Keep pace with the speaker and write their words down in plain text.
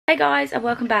Hey guys, and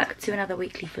welcome back to another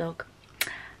weekly vlog.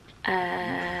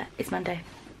 It's Monday.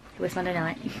 It was Monday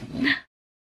night.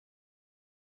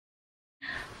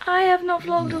 I have not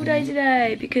vlogged all day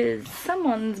today because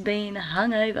someone's been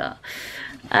hungover.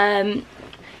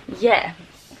 Yeah,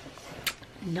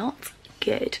 not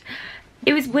good.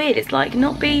 It was weird. It's like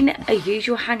not been a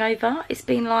usual hangover. It's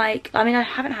been like, I mean, I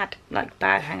haven't had like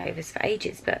bad hangovers for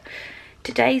ages, but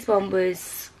today's one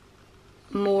was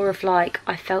more of like,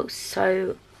 I felt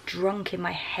so drunk in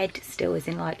my head still, as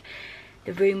in like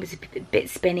the room was a bit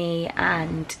spinny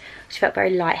and I felt very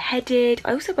lightheaded.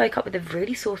 I also woke up with a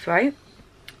really sore throat.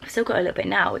 I've still got a little bit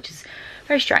now, which is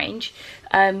very strange,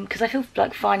 because I feel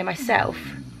like fine in myself,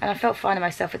 and I felt fine in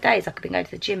myself for days. Like I've been going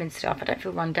to the gym and stuff. I don't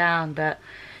feel run down, but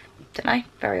don't know,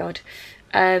 very odd.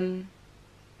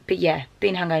 But yeah,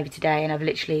 been hungover today, and I've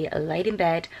literally laid in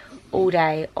bed all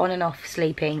day, on and off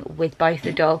sleeping with both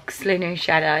the dogs, Luna and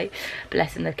Shadow.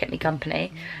 Bless them, they've kept me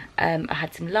company. I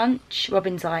had some lunch.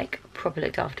 Robin's like proper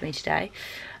looked after me today.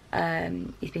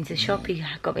 He's been to the shop, he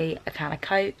got me a can of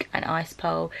Coke, an ice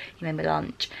pole, he made me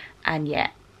lunch, and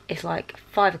yeah, it's like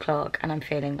 5 o'clock and I'm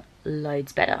feeling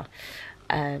loads better.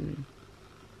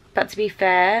 But to be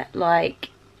fair, like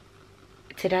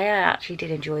today I actually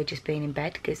did enjoy just being in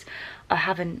bed, because I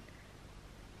haven't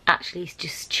actually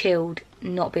just chilled,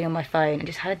 not being on my phone, and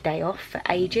just had a day off for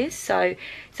ages. So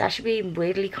it's actually been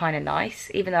weirdly kind of nice,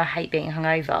 even though I hate being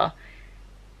hungover.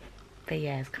 But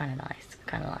yeah, it's kind of nice. I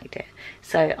kind of liked it.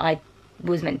 So I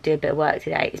was meant to do a bit of work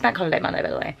today. It's bank holiday Monday, by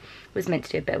the way. Was meant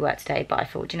to do a bit of work today, but I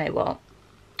thought, you know what,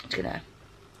 I'm just gonna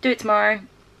do it tomorrow,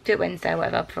 do it Wednesday,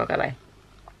 whatever, before I go away.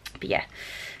 But yeah.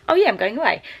 Oh yeah, I'm going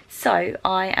away. So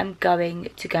I am going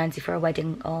to Guernsey for a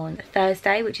wedding on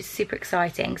Thursday, which is super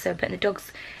exciting. So I'm putting the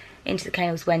dogs into the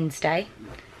kennels Wednesday,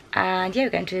 and yeah, we're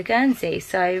going to Guernsey,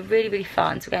 so really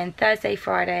fun. So we're going Thursday,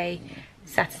 Friday,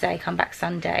 Saturday, come back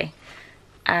Sunday,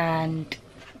 and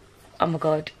oh my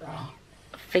god,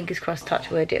 fingers crossed, touch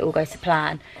wood, it all goes to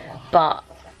plan. But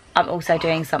I'm also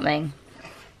doing something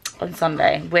on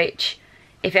Sunday, which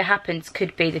if it happens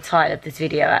could be the title of this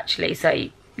video actually, so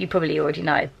you probably already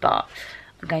know, but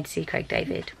I'm going to see Craig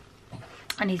David,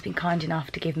 and he's been kind enough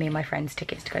to give me and my friends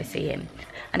tickets to go see him,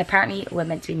 and apparently we're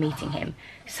meant to be meeting him,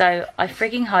 so I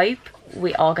frigging hope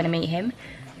we are going to meet him.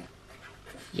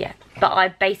 Yeah, but I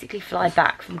basically fly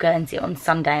back from Guernsey on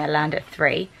Sunday and I land at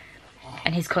 3,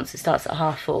 and his concert starts at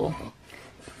 4:30.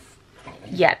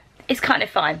 Yeah, it's kind of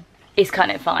fine, it's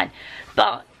kind of fine,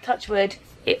 but touch wood,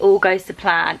 it all goes to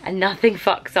plan and nothing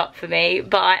fucks up for me.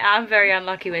 But I am very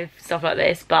unlucky with stuff like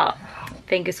this, but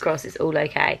fingers crossed it's all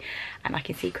okay, and I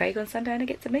can see Craig on Sunday and I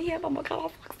get to meet him. Oh my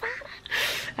god,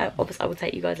 obviously I will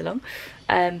take you guys along.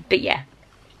 But yeah,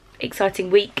 exciting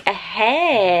week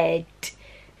ahead.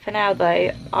 For now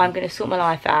though, I'm going to sort my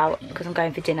life out because I'm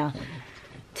going for dinner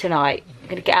tonight. I'm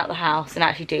going to get out of the house and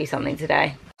actually do something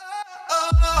today.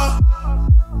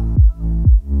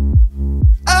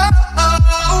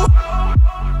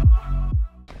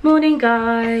 Morning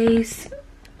guys.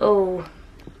 Oh,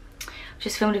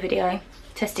 just filmed a video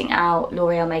testing out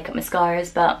L'Oreal makeup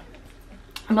mascaras, but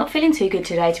I'm not feeling too good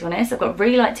today, to be honest. I've got a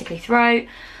really light tickly throat,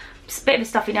 just a bit of a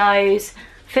stuffy nose,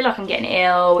 feel like I'm getting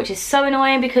ill, which is so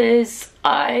annoying because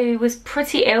I was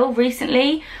pretty ill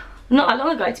recently, not that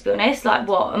long ago to be honest, like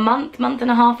what, a month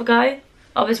and a half ago.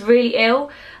 I was really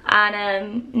ill,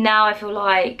 and now I feel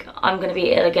like I'm going to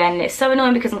be ill again. It's so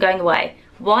annoying because I'm going away.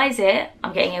 Why is it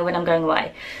I'm getting ill when I'm going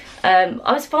away?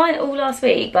 I was fine all last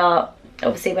week, but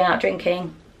obviously went out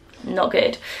drinking, not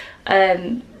good.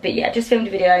 But yeah, just filmed a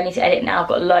video, I need to edit now, I've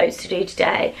got loads to do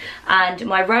today, and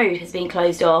my road has been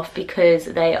closed off because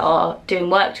they are doing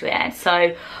work to it,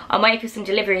 so I'm waiting for some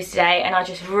deliveries today, and I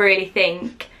just really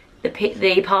think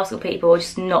the parcel people are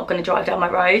just not going to drive down my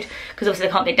road, because obviously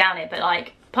they can't get down it, but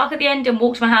like park at the end and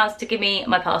walk to my house to give me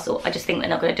my parcel. I just think they're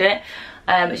not going to do it,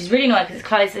 which is really annoying because it's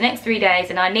closed the next 3 days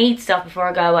and I need stuff before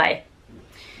I go away.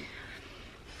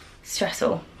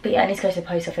 Stressful. But yeah, I need to go to the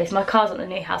post office. My car's at the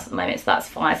new house at the moment, so that's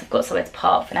fine, so I've got somewhere to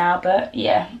park for now. But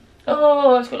yeah,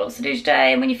 oh, I've got lots to do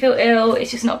today, and when you feel ill it's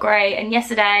just not great. And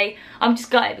yesterday, I'm just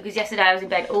gutted because yesterday I was in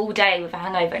bed all day with a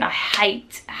hangover, and I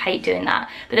hate doing that.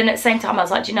 But then at the same time I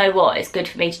was like, do you know what, it's good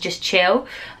for me to just chill.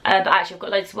 But actually I've got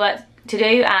loads of work to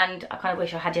do, and I kind of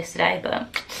wish I had yesterday,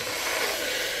 but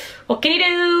what can you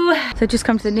do? So just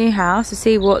come to the new house to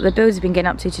see what the builders have been getting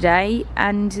up to today,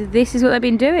 and this is what they've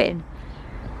been doing.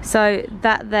 So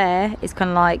that there is kind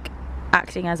of like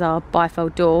acting as our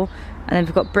bifold door, and then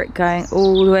we've got brick going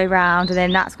all the way around, and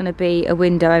then that's going to be a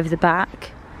window over the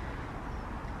back.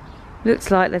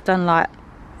 Looks like they've done like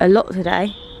a lot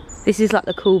today. This is like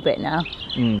the cool bit now.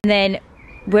 And then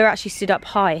we're actually stood up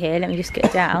high here. Let me just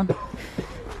get down.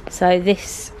 So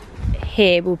this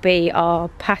here will be our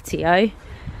patio,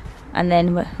 and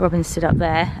then Robin stood up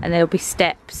there, and there'll be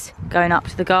steps going up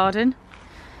to the garden,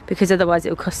 because otherwise it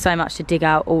will cost so much to dig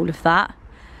out all of that.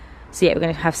 So yeah, we're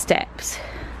going to have steps,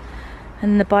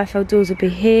 and the bifold doors will be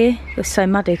here. It was so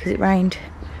muddy because it rained.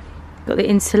 Got the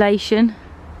insulation.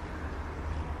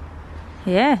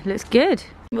 Yeah, looks good.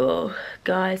 Oh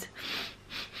guys,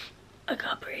 I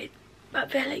can't breathe. I'm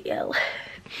feeling ill.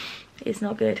 It's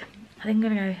not good. I think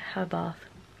I'm gonna go have a bath,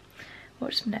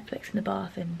 watch some Netflix in the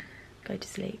bath and go to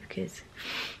sleep, because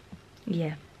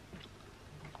yeah,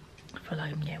 I feel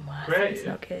like I'm getting worse. Great. It's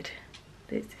not good.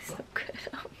 This is not good.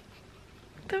 I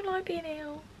don't like being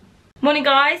ill. Morning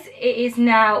guys, it is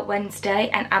now Wednesday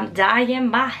and I'm dyeing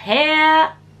my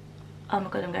hair. Oh my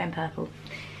god, I'm going purple.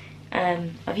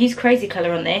 I've used crazy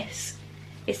colour on this.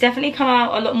 It's definitely come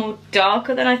out a lot more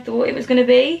darker than I thought it was going to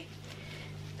be.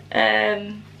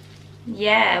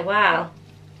 Yeah, wow.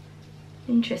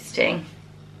 Interesting.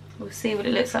 We'll see what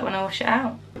it looks like when I wash it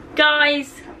out.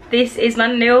 Guys, this is my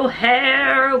new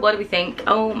hair. What do we think?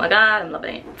 Oh my god, I'm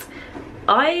loving it.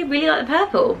 I really like the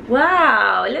purple.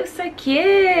 Wow, it looks so cute.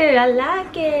 I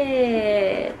like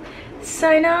it.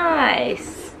 So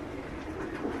nice.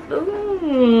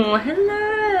 Ooh,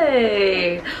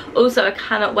 hello. Also, I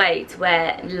cannot wait to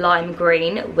wear lime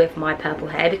green with my purple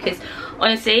hair, because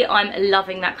honestly, I'm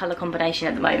loving that colour combination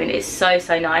at the moment. It's so,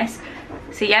 so nice.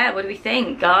 So yeah, what do we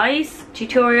think, guys?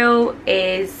 Tutorial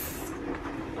is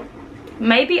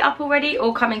maybe up already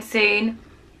or coming soon.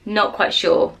 Not quite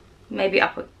sure. Maybe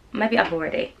up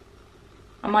already.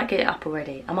 I might get it up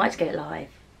already. I might just get it live.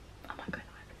 I might go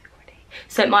live with it already.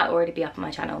 So it might already be up on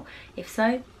my channel. If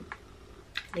so,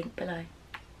 link below.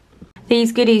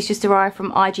 These goodies just arrived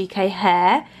from IGK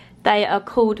Hair. They are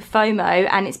called FOMO,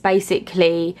 and it's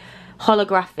basically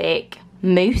holographic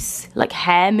mousse, like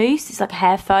hair mousse. It's like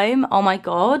hair foam. Oh my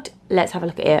god, let's have a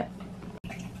look at it.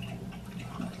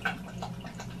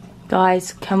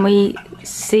 Guys, can we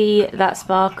see that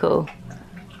sparkle?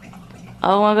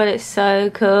 Oh my god, it's so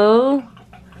cool.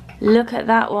 Look at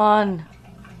that one.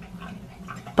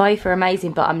 Both are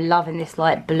amazing, but I'm loving this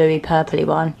like bluey purpley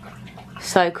one.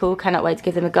 So cool, cannot wait to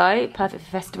give them a go. Perfect for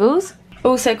festivals.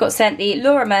 Also got sent the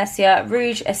Laura Mercier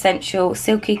Rouge Essential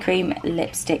Silky Cream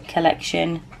Lipstick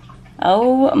Collection.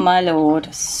 Oh my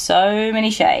lord, so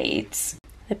many shades.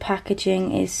 The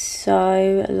packaging is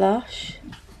so lush.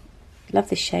 Love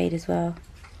this shade as well.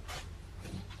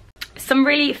 Some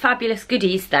really fabulous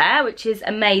goodies there, which is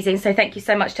amazing. So thank you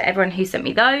so much to everyone who sent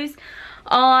me those.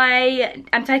 I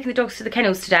am taking the dogs to the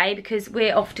kennels today because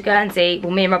we're off to Guernsey,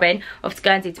 well me and Robin, off to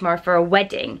Guernsey tomorrow for a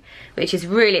wedding, which is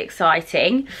really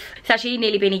exciting. It's actually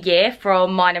nearly been a year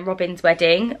from mine and Robin's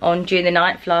wedding on June the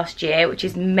 9th last year, which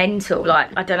is mental. Like,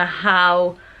 I don't know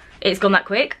how it's gone that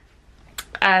quick.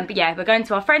 But yeah, we're going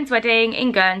to our friend's wedding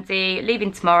in Guernsey,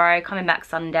 leaving tomorrow, coming back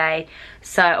Sunday.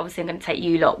 So obviously I'm going to take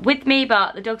you lot with me,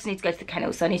 but the dogs need to go to the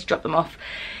kennel, so I need to drop them off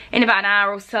in about an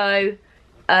hour or so.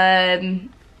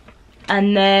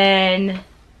 And then,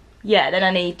 yeah, then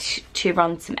I need to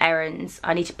run some errands.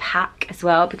 I need to pack as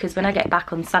well, because when I get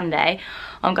back on Sunday,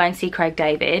 I'm going to see Craig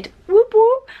David. Whoop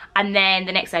whoop. And then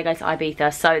the next day I go to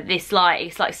Ibiza. So this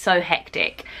it's like so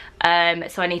hectic.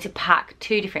 So I need to pack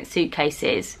 2 different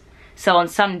suitcases. So on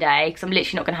Sunday, because I'm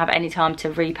literally not going to have any time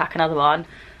to repack another one,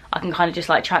 I can kind of just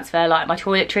like transfer like my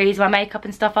toiletries, my makeup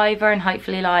and stuff over, and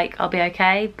hopefully like I'll be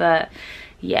okay. But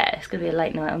yeah, it's going to be a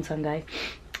late night on Sunday.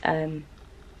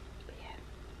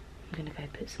 I'm gonna go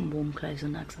put some warm clothes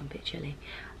on now because I'm a bit chilly,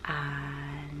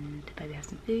 and maybe have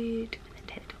some food, and then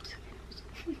take the dogs to the kennels.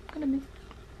 I'm gonna miss them.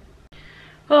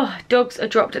 Oh, dogs are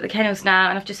dropped at the kennels now,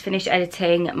 and I've just finished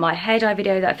editing my hair dye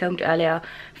video that I filmed earlier.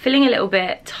 Feeling a little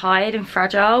bit tired and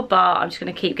fragile, but I'm just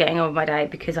gonna keep getting on with my day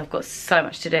because I've got so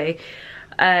much to do.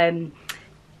 I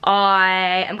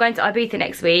am going to Ibiza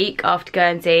next week after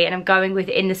Guernsey, and I'm going with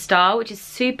In The Style, which is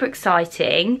super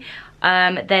exciting.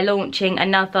 They're launching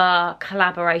another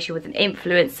collaboration with an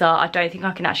influencer. I don't think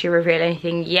I can actually reveal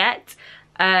anything yet.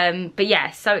 But yeah,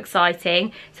 so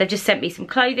exciting. So they've just sent me some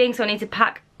clothing, so I need to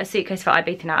pack a suitcase for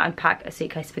Ibiza now and pack a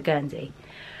suitcase for Guernsey.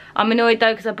 I'm annoyed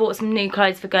though because I bought some new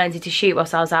clothes for Guernsey to shoot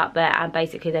whilst I was out there, and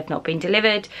basically they've not been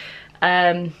delivered.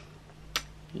 Yeah,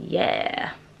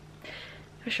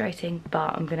 frustrating,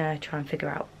 but I'm gonna try and figure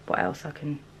out what else I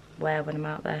can wear when I'm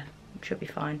out there. Should be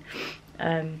fine.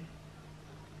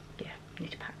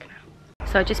 Need to pack now.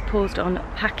 So I just paused on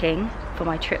packing for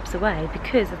my trips away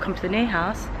because I've come to the new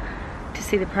house to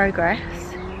see the progress.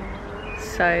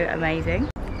 So amazing.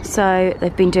 So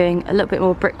they've been doing a little bit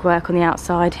more brickwork on the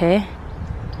outside here.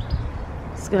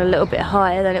 It's got a little bit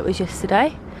higher than it was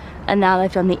yesterday, and now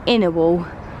they've done the inner wall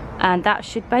and that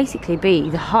should basically be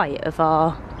the height of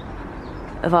our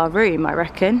room, I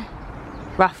reckon,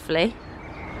 roughly.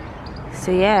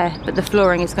 So yeah, but the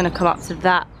flooring is going to come up to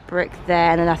that brick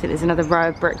there, and then I think there's another row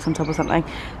of bricks on top or something.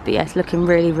 But yeah, it's looking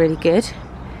really, really good.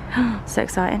 So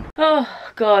exciting. Oh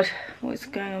god, what's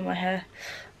going on with my hair?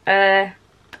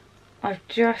 I've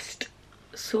just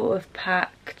sort of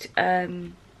packed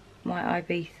my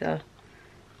Ibiza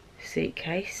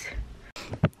suitcase.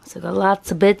 So I've got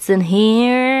lots of bits in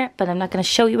here, but I'm not going to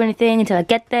show you anything until I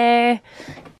get there.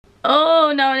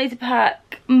 Oh, now I need to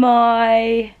pack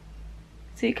my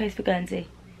suitcase for Guernsey.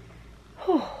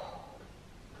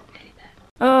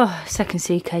 Oh, second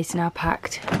suitcase now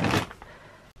packed.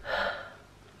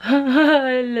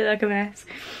 I look like a mess.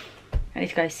 I need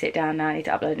to go sit down now. I need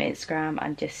to upload an Instagram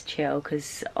and just chill,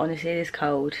 because honestly it is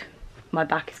cold. My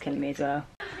back is killing me as well.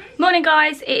 Morning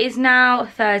guys, it is now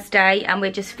Thursday and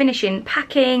we're just finishing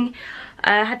packing.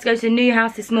 I had to go to the new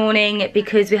house this morning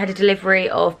because we had a delivery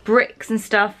of bricks and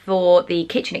stuff for the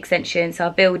kitchen extension, so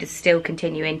our build is still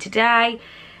continuing today.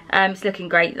 It's looking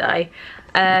great though.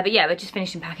 But yeah, we're just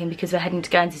finishing packing because we're heading to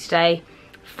Guernsey today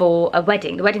for a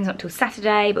wedding. The wedding's not till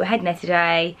Saturday, but we're heading there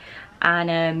today.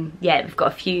 And yeah, we've got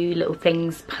a few little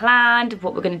things planned of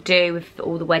what we're going to do with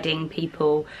all the wedding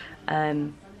people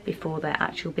before their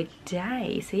actual big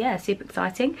day. So yeah, super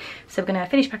exciting. So we're going to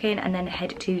finish packing and then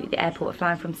head to the airport. We're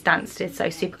flying from Stansted, so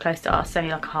super close to us, only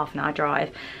like a half-an-hour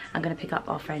drive. I'm going to pick up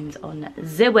our friends on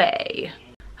the way.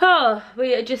 Oh,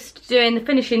 we are just doing the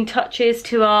finishing touches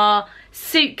to our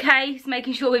suitcase,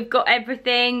 making sure we've got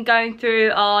everything, going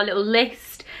through our little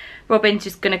list. Robin's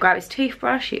just going to grab his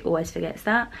toothbrush, he always forgets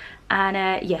that. And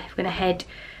yeah, we're going to head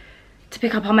to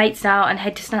pick up our mates now and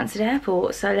head to Stansted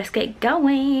Airport. So let's get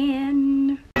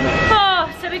going.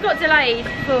 Oh, so we got delayed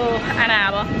for an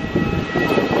hour.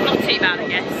 Not too bad, I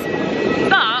guess.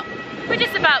 But we're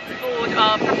just about to board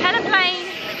our propeller plane.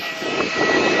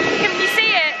 Can you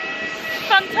see it?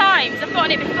 Fun times. I've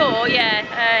gotten it before, yeah.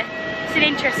 It's an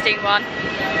interesting one.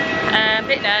 A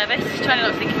bit nervous, trying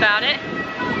not to think about it.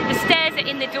 The stairs are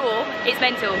in the door, it's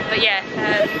mental, but yeah.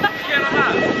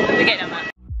 We're getting on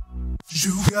that.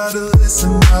 You gotta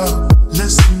listen up,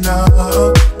 listen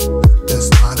up. There's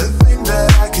not a thing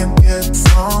that I can get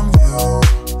from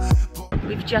you.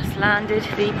 We've just landed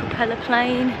the propeller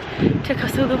plane, took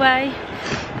us all the way,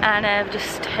 and we're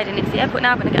just heading into the airport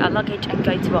now. We're gonna get our luggage and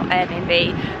go to our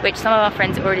Airbnb, which some of our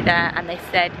friends are already there and they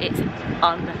said it's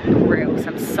unreal, so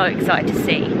I'm so excited to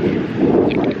see.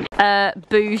 Yeah.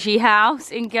 Bougie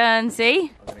house in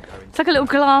Guernsey. It's like a little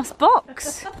glass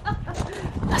box.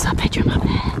 That's our bedroom up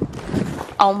there.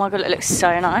 Oh my god, it looks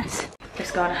so nice.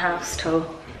 Let's go on a house tour.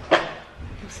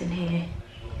 What's in here?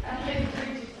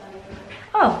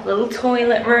 Oh, little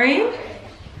toilet room.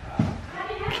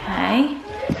 Okay.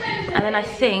 And then I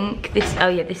think this, oh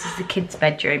yeah, this is the kids'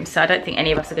 bedroom. So I don't think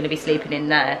any of us are going to be sleeping in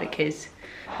there because,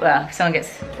 well, if someone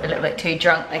gets a little bit too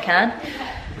drunk, they can.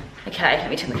 Okay, let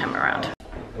me turn the camera around.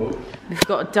 We've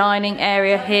got a dining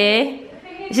area here.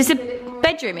 Is this a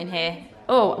bedroom in here?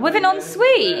 Oh, with an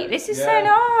ensuite. This is so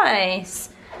nice.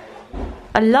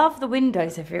 I love the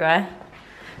windows everywhere.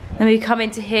 Then we come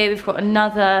into here, we've got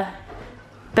another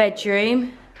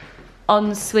bedroom,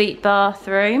 ensuite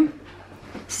bathroom.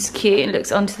 This is cute, it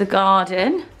looks onto the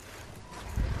garden.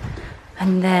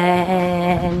 And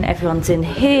then everyone's in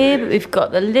here, but we've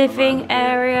got the living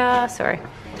area. Sorry.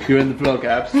 You're in the vlog,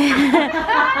 Abs.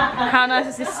 How nice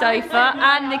is this sofa?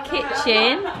 And the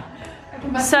kitchen.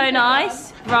 So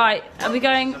nice. Right, are we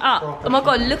going up? Oh my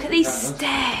god, look at these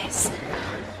stairs.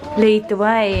 Lead the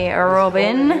way,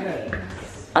 Robin.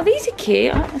 Oh, these are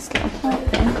cute. I like this little part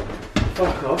thing.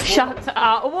 Fuck off. Shut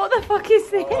up. What the fuck is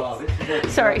this? Oh,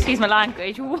 Sorry, excuse my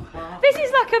language. This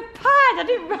is like a pad. I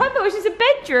thought it was just a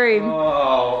bedroom.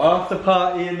 Oh, after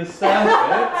party in the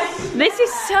sandwich. This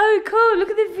is so cool. Look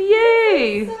at the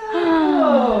view.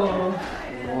 Oh.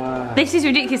 Wow. This is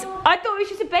ridiculous. I thought it was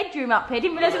just a bedroom up here. I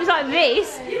didn't realise it was like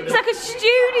this. It's like a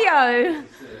studio.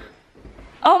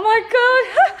 Oh my god.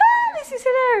 This is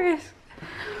hilarious.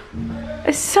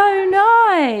 It's so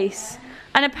nice.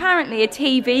 And apparently a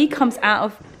TV comes out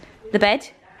of the bed.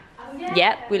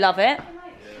 Yep, we love it.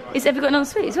 It's ever got an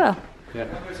ensuite as well? Yeah.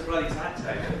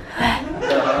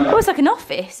 Oh, it's like an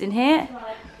office in here.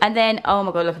 And then, oh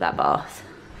my god, look at that bath.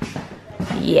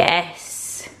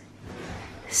 Yes.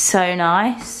 So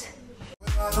nice.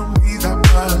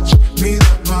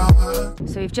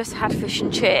 So we've just had fish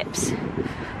and chips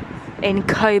in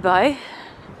Kobo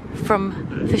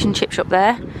from fish and chip shop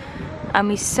there. And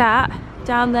we sat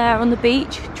down there on the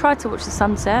beach, tried to watch the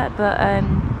sunset, but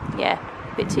yeah,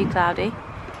 a bit too cloudy,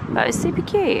 but it's super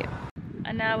cute.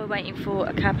 And now, we're waiting for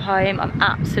a cab home. I'm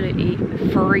absolutely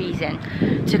freezing.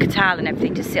 Took a towel and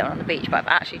everything to sit on the beach, but I've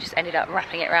actually just ended up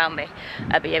wrapping it around me.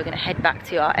 But yeah, we're gonna head back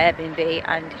to our Airbnb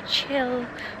and chill.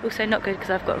 Also not good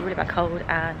because I've got a really bad cold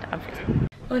and I'm freezing.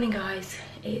 Morning guys,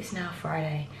 it's now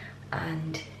Friday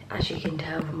and as you can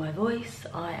tell from my voice,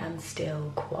 I am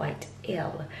still quite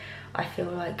ill. I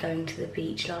feel like going to the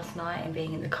beach last night and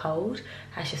being in the cold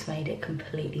has just made it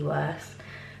completely worse.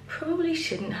 Probably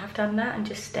shouldn't have done that and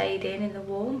just stayed in the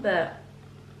warm, but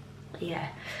yeah,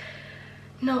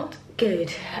 not good.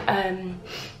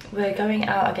 We're going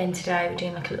out again today. We're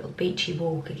doing like a little beachy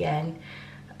walk again.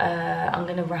 I'm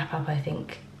gonna wrap up I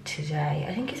think today.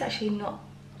 I think it's actually not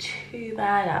too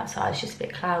bad outside, it's just a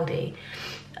bit cloudy,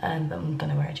 but I'm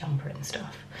gonna wear a jumper and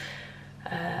stuff.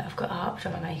 I've got up,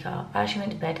 done my makeup. I actually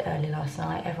went to bed early last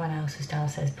night. Everyone else was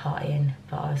downstairs partying,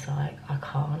 but I was like, I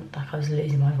can't, like I was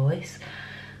losing my voice.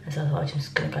 And so I thought I'm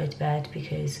just gonna go to bed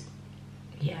because,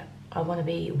 yeah, I wanna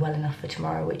be well enough for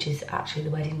tomorrow, which is actually the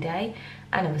wedding day,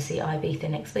 and obviously Ibiza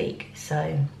next week.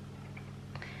 So,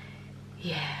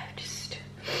 yeah, just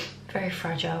very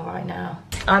fragile right now.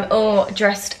 I'm all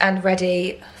dressed and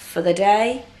ready for the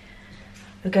day.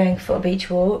 We're going for a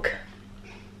beach walk.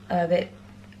 A bit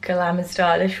glam and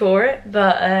stylish for it,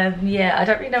 but yeah, I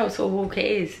don't really know what sort of walk it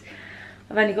is.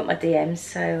 I've only got my DMs,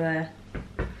 so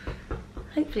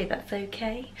hopefully that's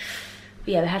okay. But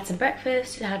yeah, we had some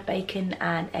breakfast. I had bacon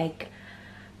and egg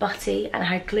butty, and I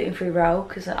had gluten-free roll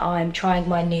because I'm trying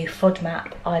my new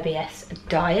FODMAP IBS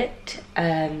diet.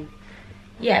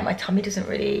 Yeah, my tummy doesn't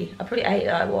really, I probably ate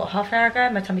like what, half an hour ago.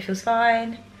 My tummy feels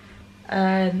fine.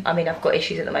 I mean, I've got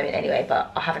issues at the moment anyway,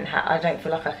 but I don't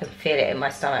feel like I can feel it in my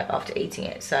stomach after eating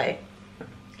it. So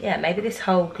yeah, maybe this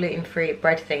whole gluten-free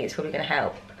bread thing is probably gonna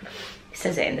help. It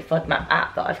says it in the FODMAP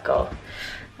app that I've got.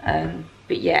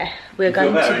 But yeah, we're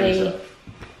going to be...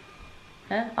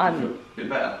 Huh? Bit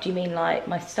better. Do you mean like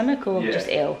my stomach or just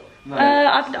ill? No.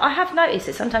 I have noticed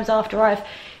that sometimes after I've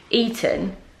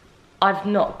eaten, I've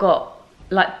not got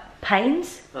like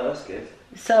pains. Oh, that's good.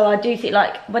 So I do think,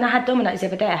 like when I had Domino's the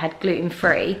other day, I had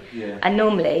gluten-free, and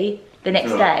normally the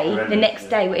next day,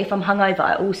 if I'm hungover,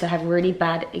 I also have really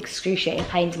bad excruciating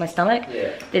pains in my stomach.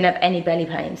 Didn't have any belly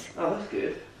pains. Oh, that's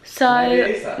good.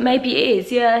 So maybe it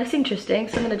is, yeah, it's interesting.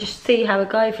 So I'm gonna just see how it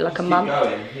goes for like a month.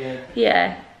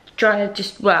 Yeah, trying to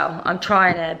just, well, I'm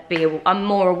trying to be, I'm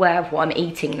more aware of what I'm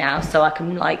eating now, so I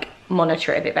can like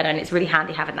monitor it a bit better. And it's really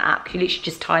handy having that app. You literally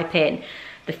just type in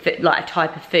the like a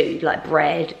type of food, like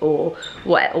bread or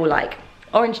what, or like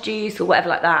orange juice or whatever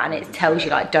like that, and it tells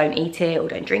you like don't eat it or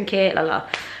don't drink it, la la.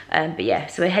 But yeah,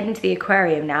 so we're heading to the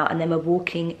aquarium now, and then we're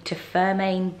walking to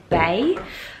Fermain Bay.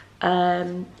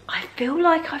 I feel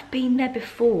like I've been there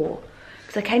before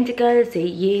because I came to Guernsey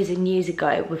years and years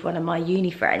ago with one of my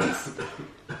uni friends,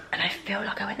 and I feel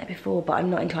like I went there before, but I'm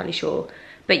not entirely sure.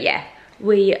 But yeah,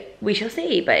 we shall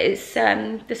see. But it's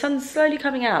the sun's slowly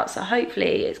coming out, so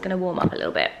hopefully it's gonna warm up a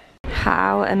little bit.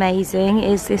 How amazing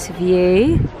is this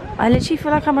view? I literally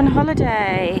feel like I'm on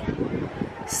holiday.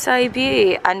 So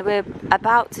beautiful. And we're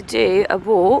about to do a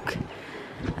walk,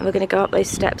 and we're gonna go up those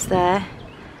steps there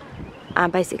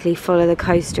and basically follow the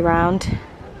coast around.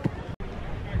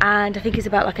 And I think it's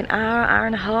about like an hour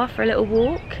and a half for a little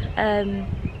walk.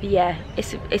 But yeah,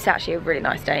 it's actually a really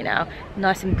nice day now,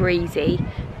 nice and breezy.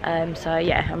 So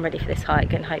yeah, I'm ready for this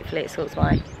hike, and hopefully it sorts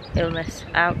my illness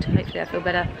out. Hopefully I feel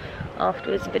better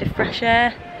afterwards, a bit of fresh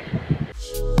air.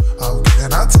 How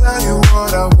can I tell you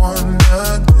what I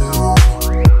wanna do?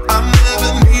 I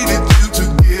never needed you to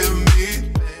give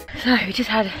me. So we just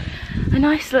had a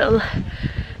nice little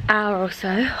hour or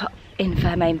so in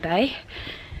Fermain Bay.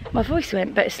 My voice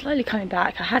went, but it's slowly coming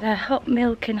back. I had a hot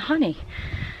milk and honey.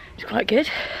 It's quite good.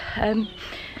 But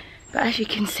as you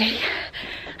can see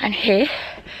and hear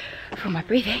from my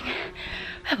breathing,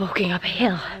 we're walking up a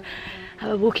hill and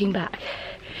we're walking back.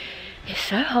 It's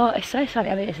so hot, it's so sunny.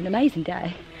 I mean, it's an amazing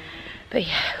day. But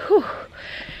yeah, whew,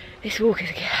 this walk is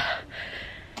a killer.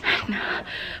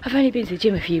 I've only been to the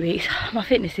gym a few weeks. My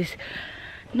fitness is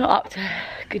not up to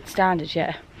good standards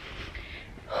yet.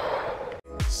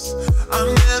 I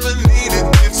never needed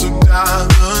gifts of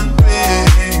diamond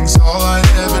rings. All I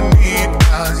ever need.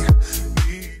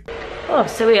 Oh,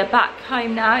 so we are back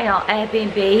home now in our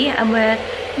Airbnb, and we're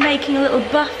making a little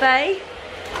buffet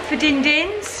for Din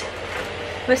Dins.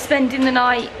 We're spending the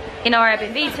night in our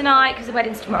Airbnb tonight because the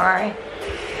wedding's tomorrow.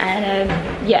 And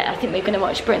yeah, I think we're going to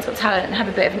watch Britain's Got Talent and have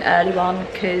a bit of an early one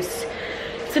because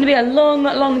it's going to be a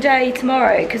long day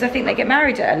tomorrow, because I think they get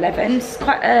married at 11. It's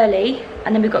quite early,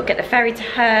 and then we've got to get the ferry to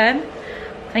Herm.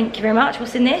 Thank you very much.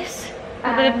 What's in this?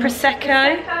 A bit of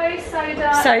Prosecco,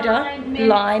 soda,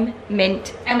 lime,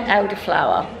 mint, and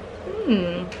elderflower.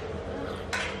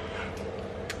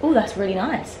 Oh, that's really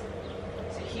nice.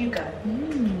 It's a Hugo.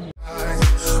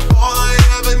 All I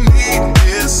ever need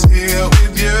is here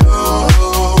with you.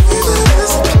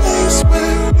 There's a place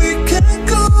where we can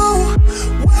go,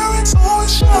 where it's all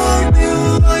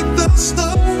shining like the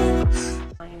sun.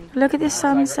 Look at this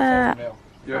sunset.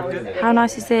 How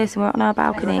nice is this? We're on our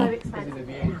balcony.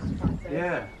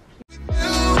 Yeah.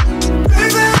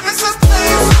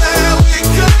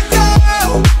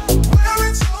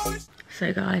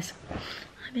 So guys,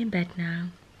 I'm in bed now.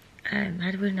 I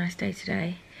had a really nice day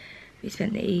today. We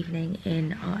spent the evening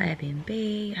in our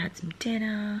Airbnb, had some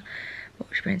dinner,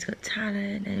 watched Britain's Got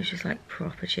Talent, and it was just like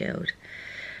proper chilled.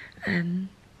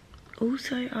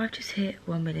 Also, I've just hit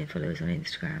 1 million followers on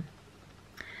Instagram.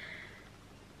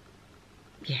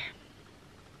 Yeah,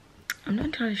 I'm not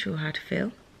entirely sure how to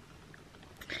feel.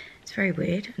 It's very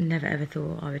weird. I never ever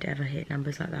thought I would ever hit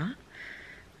numbers like that.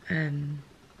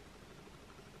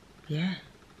 Yeah,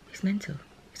 it's mental.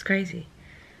 It's crazy.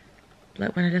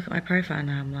 Like when I look at my profile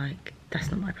now, I'm like, that's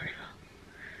not my profile.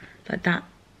 Like that,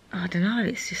 I don't know,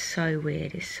 it's just so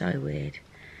weird. It's so weird.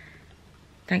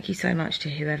 Thank you so much to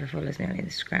whoever follows me on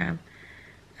Instagram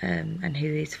and who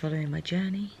is following my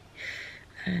journey.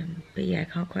 But yeah, I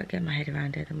can't quite get my head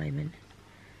around it at the moment.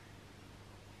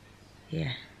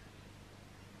 Yeah.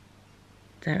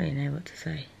 Don't really know what to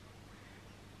say.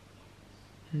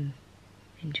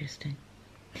 Interesting.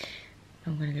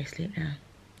 I'm gonna go sleep now.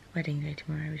 Wedding day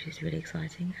tomorrow, which is really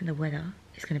exciting, and the weather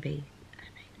is gonna be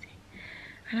amazing.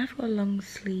 And I've got a long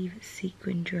sleeve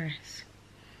sequin dress.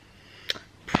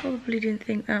 Probably didn't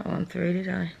think that one through, did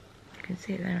I? You can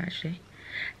see it there actually.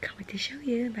 Can't wait to show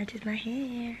you. Matches my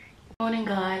hair. Morning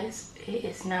guys, it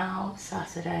is now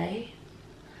Saturday.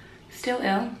 Still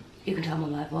ill, you can tell by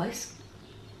my voice.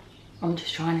 I'm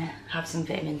just trying to have some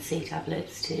vitamin C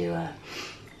tablets to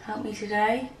help me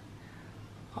today.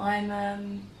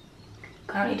 I'm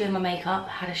currently doing my makeup,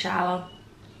 had a shower,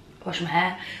 washed my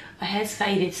hair. My hair's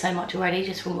faded so much already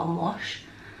just from one wash.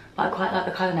 But I quite like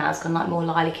the colour now, it's gone like more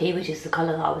lilac-y, which is the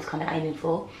colour that I was kind of aiming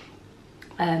for.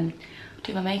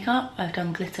 Do my makeup, I've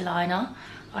done glitter liner.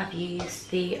 I've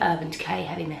used the Urban Decay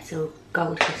Heavy Metal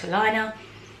Gold Glitter Liner.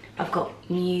 I've got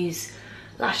Muse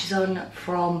lashes on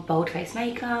from Bold Face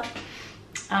Makeup.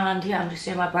 And yeah, I'm just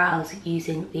doing my brows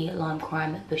using the Lime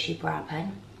Crime Bushy Brow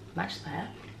Pen. Match the hair.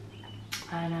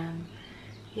 And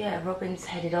yeah, Robin's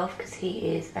headed off because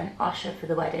he is an usher for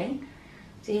the wedding.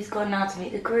 So he's gone now to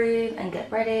meet the groom and get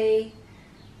ready.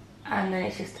 And then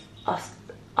it's just us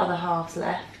other halves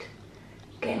left.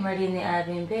 Getting ready in the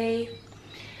Airbnb.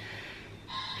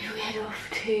 We head off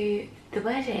to the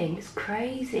wedding. It's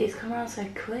crazy, it's come around so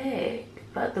quick.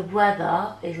 But the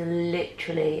weather is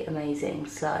literally amazing.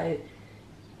 So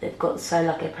they've got so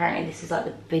lucky. Apparently this is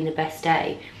like been the best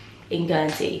day in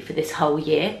Guernsey for this whole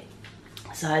year.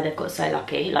 So they've got so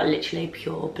lucky, like literally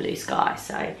pure blue sky.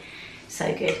 So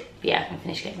good. But yeah, I'm gonna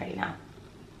finish getting ready now.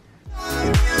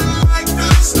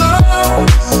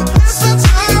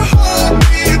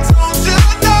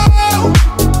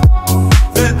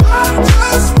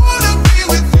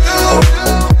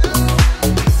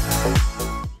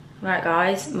 Right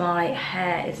guys, my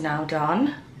hair is now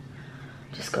done.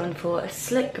 Just gone for a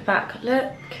slick back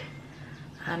look.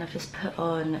 And I've just put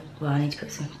on, well I need to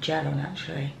put some gel on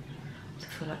actually. So I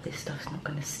feel like this stuff's not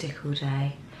going to stick all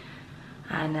day.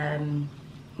 And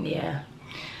yeah,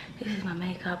 this is my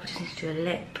makeup. I just need to do a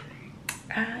lip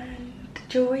and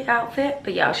jewelry outfit.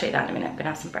 But yeah, I'll show you that in a minute. I'm going to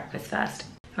have some breakfast first.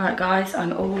 Alright guys,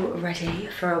 I'm all ready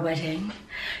for a wedding.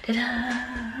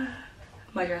 Ta-da!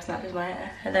 My dress matches my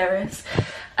hair, hilarious.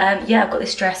 Yeah, I've got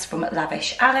this dress from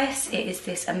Lavish Alice. It is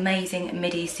this amazing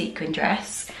midi sequin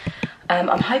dress. I'm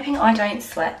hoping I don't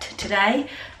sweat today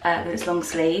with its long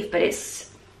sleeve, but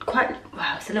it's quite,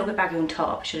 wow, it's a little bit baggy on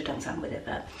top. I should have done something with it,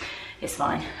 but it's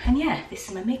fine. And yeah, this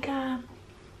is my makeup.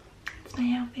 It's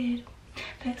my outfit.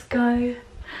 Let's go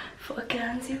for a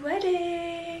Guernsey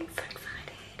wedding. So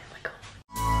excited, oh my god.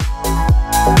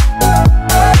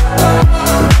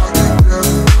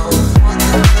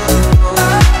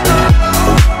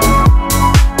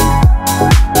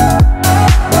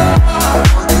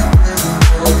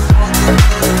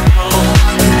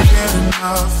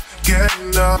 Get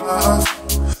enough.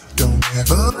 Don't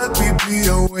ever let me be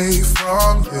away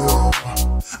from you.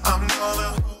 I'm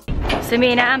gonna. So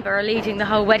me and Amber are leading the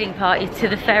whole wedding party to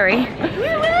the ferry.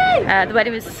 The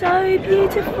wedding was so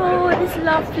beautiful, it was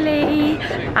lovely,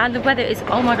 and the weather is,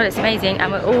 oh my god, it's amazing.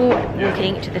 And we're all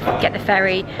walking to get the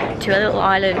ferry to a little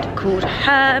island called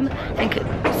Herm. I think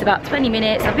it's about 20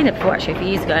 minutes. I've been there before actually a few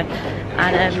years ago.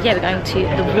 And yeah, we're going to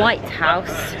the White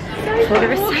House for the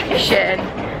reception.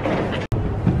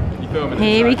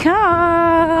 Here we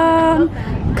come.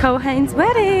 Cohen's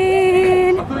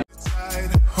wedding.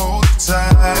 Hold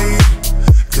tight,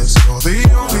 'cause you're the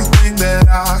only thing that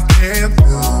I can't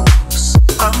lose.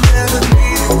 I'm never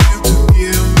needing you to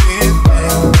give me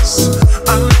things.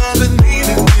 I'm never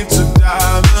needing you to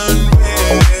diamond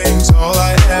rings. All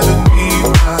I ever need,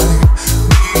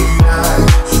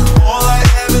 all I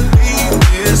ever need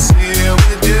is here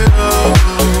with you.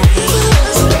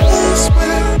 There's a place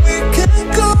where we can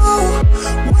go,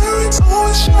 where it's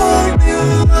always shining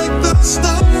like the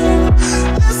sun.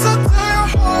 Listen to your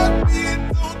heartbeat,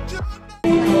 don't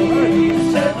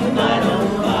you set the night on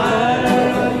fire.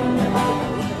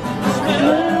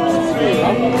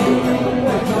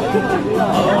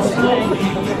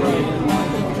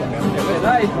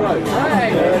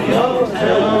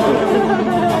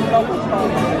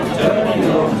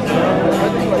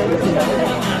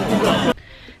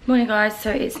 Morning guys,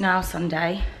 so it's now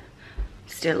Sunday.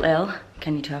 Still ill,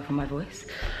 can you tell from my voice?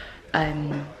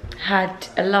 Had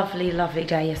a lovely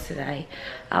day yesterday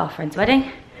at our friend's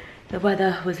wedding. The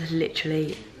weather was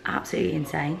literally absolutely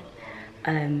insane.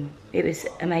 It was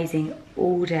amazing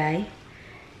all day.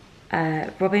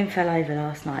 Robin fell over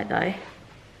last night though.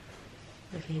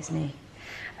 Look at his knee.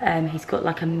 He's got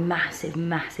like a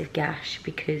massive gash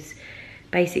because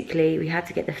basically we had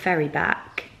to get the ferry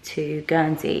back to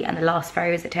Guernsey and the last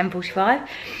ferry was at 10:45,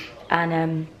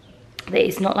 and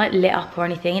it's not like lit up or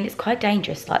anything, and it's quite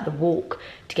dangerous, like the walk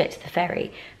to get to the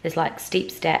ferry. There's like steep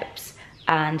steps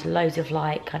and loads of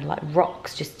like kind of like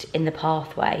rocks just in the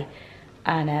pathway,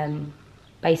 and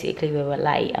basically we were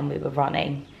late and we were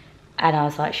running, and I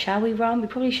was like, shall we run? We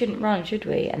probably shouldn't run, should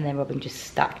we? And then Robin just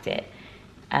stacked it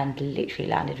and literally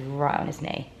landed right on his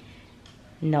knee.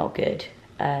 Not good.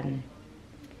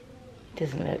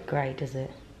 Doesn't look great, does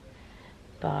it?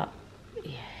 But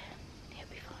yeah, he'll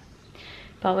be fine.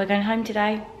 But we're going home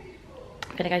today.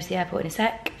 I'm gonna go to the airport in a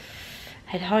sec,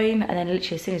 head home, and then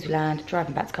literally as soon as we land,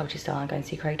 driving back to Colchester and going to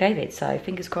see Craig David. So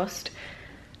fingers crossed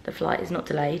the flight is not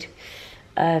delayed.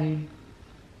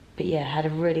 But yeah, had a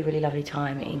really lovely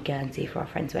time in Guernsey for our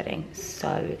friend's wedding.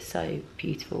 So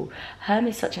beautiful. Herm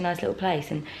is such a nice little place,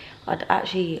 and I'd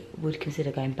actually would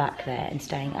consider going back there and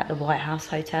staying at the White House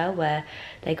Hotel where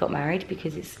they got married,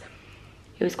 because it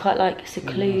was quite like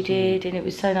secluded and it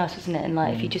was so nice, wasn't it? And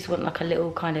like if you just want like a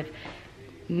little kind of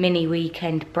mini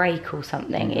weekend break or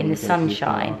something in the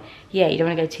sunshine, yeah, you don't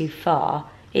want to go too far.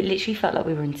 It literally felt like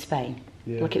we were in Spain.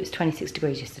 Yeah. Like it was 26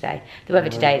 degrees yesterday. The weather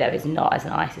today though is not as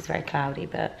nice, it's very cloudy,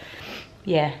 but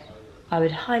yeah, I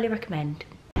would highly recommend.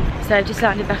 So I've just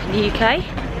landed back in the UK.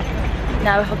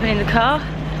 Now we're hopping in the car,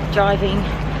 driving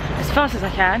as fast as I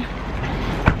can.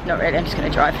 Not really, I'm just going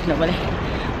to drive normally.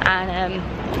 And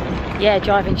yeah,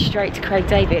 driving straight to Craig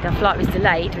David. Our flight was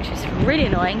delayed, which was really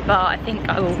annoying, but I think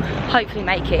I will hopefully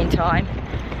make it in time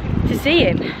to see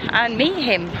him and meet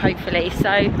him, hopefully.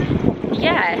 So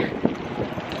yeah,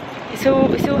 it's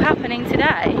all happening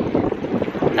today.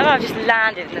 Oh, I've just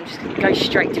landed and I'm just going to go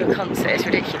straight to a concert. It's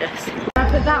ridiculous.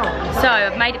 So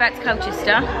I've made it back to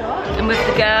Colchester. I'm with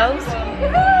the girls.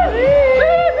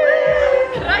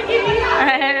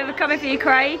 We're coming for you,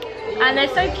 Craig. And they're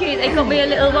so cute. They got me a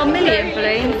little 1 million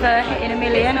balloon for hitting 1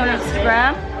 million on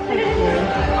Instagram.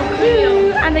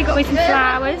 And they got me some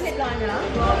flowers.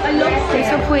 They're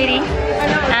so pretty.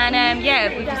 And yeah,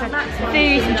 we just had some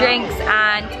food and drinks,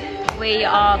 and we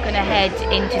are going to head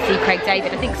in to see Craig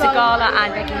David. I think Sagala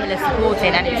and Becky Hill are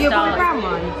supporting, and it starts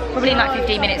probably in like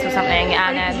 15 minutes or something.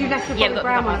 And yeah, we've got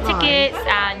our tickets,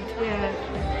 and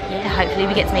yeah, hopefully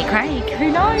we get to meet Craig.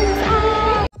 Who knows?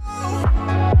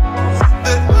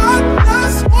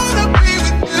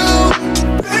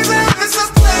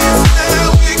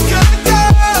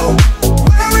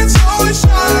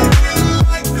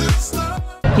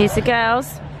 Here's the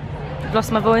girls. I've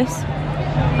lost my voice.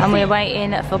 And we're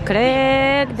waiting for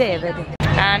Craig David.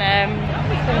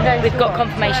 And we've got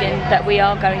confirmation that we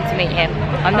are going to meet him.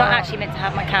 I'm not actually meant to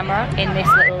have my camera in this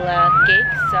little gig,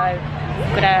 so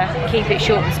I'm gonna keep it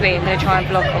short and sweet. I'm gonna try and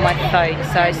vlog on my phone,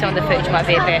 so some of the footage might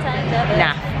be a bit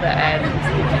naff, but yeah.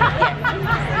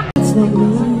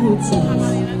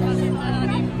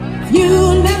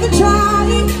 You'll never try,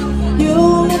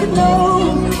 you'll never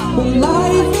know, but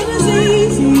life is as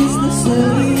easy as the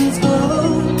sayings go.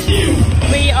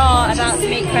 We are about to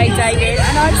meet Craig David,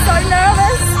 and I'm so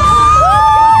nervous.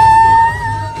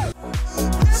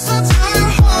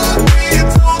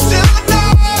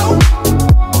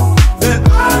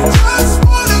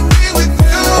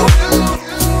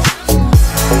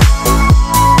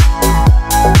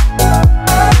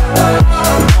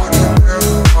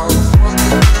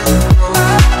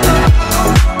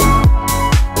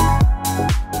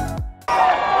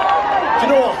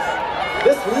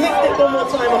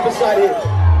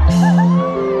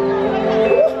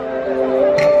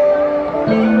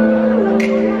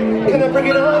 Can I bring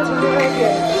it on tonight?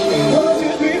 Yeah. 1,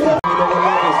 2, 3, 4. You know what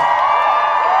love is.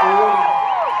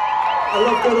 I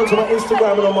love going onto my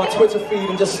Instagram and on my Twitter feed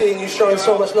and just seeing you showing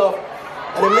so much love.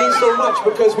 And it means so much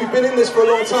because we've been in this for a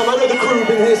long time. I know the crew have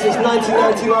been here since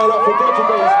 1999 up for Dodger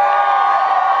days.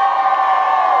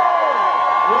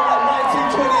 We're like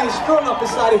 19, 20 years strong up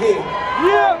inside of here.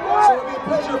 Yeah, right. So it'll be a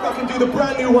pleasure if I can do the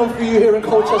brand new one for you here in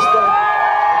Colchester.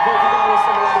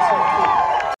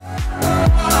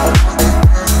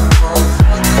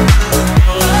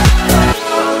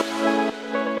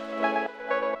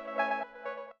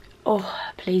 Oh,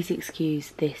 please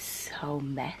excuse this whole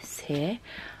mess here.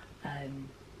 I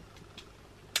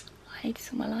need to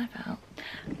sort my life out.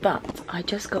 But I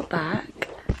just got back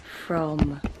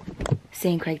from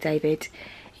seeing Craig David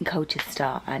in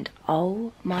Colchester and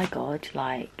oh my god,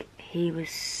 like he was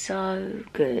so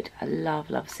good. I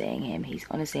love seeing him. He's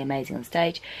honestly amazing on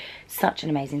stage, such an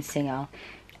amazing singer.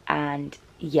 And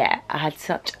yeah, I had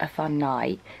such a fun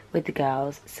night with the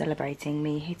girls celebrating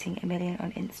me hitting 1 million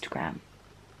on Instagram.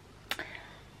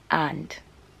 And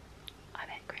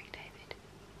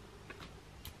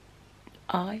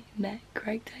I met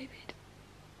Craig David.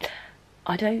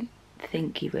 I don't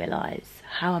think you realise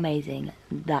how amazing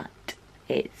that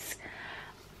is.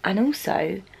 And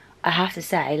also, I have to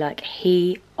say, like,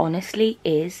 he honestly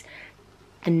is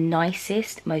the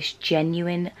nicest, most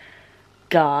genuine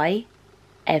guy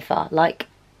ever. Like,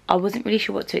 I wasn't really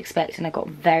sure what to expect and I got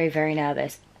very, very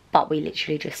nervous. But we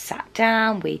literally just sat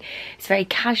down, it's very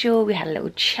casual, we had a little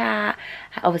chat,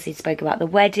 obviously spoke about the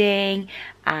wedding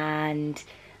and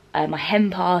my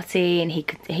hen party, and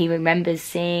he remembers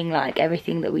seeing like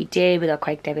everything that we did with our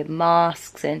Craig David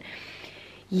masks. And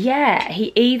yeah,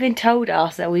 he even told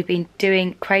us that we've been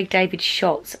doing Craig David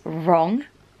shots wrong,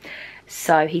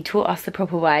 so he taught us the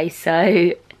proper way,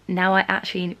 so now I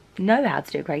actually know how to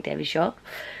do a Craig David shot.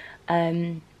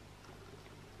 It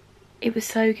was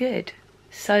so good.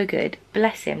 So good,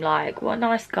 bless him. Like, what a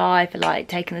nice guy for like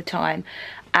taking the time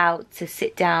out to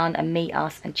sit down and meet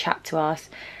us and chat to us.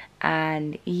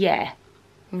 And yeah,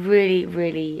 really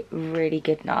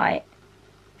good night.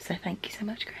 So thank you so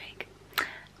much, Craig.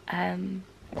 I'm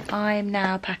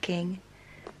now packing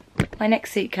my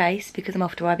next suitcase because I'm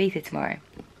off to Ibiza tomorrow.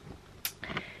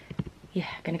 Yeah,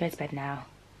 I'm gonna go to bed now,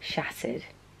 shattered,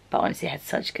 but honestly I had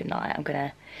such a good night. I'm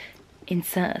gonna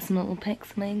insert some little pics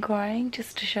of me crying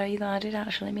just to show you that I did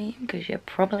actually meet him, because you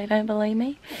probably don't believe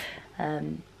me. Yeah,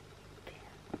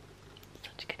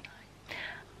 such a good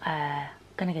night.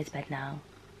 Gonna go to bed now.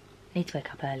 Need to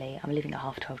wake up early. I'm leaving at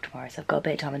 12:30 tomorrow, so I've got a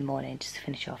bit of time in the morning just to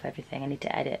finish off everything. I need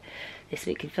to edit this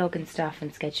weekly vlog and stuff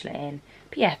and schedule it in.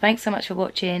 But yeah, thanks so much for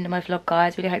watching my vlog,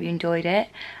 guys. Really hope you enjoyed it,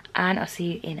 and I'll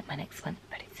see you in my next one.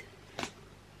 Ready?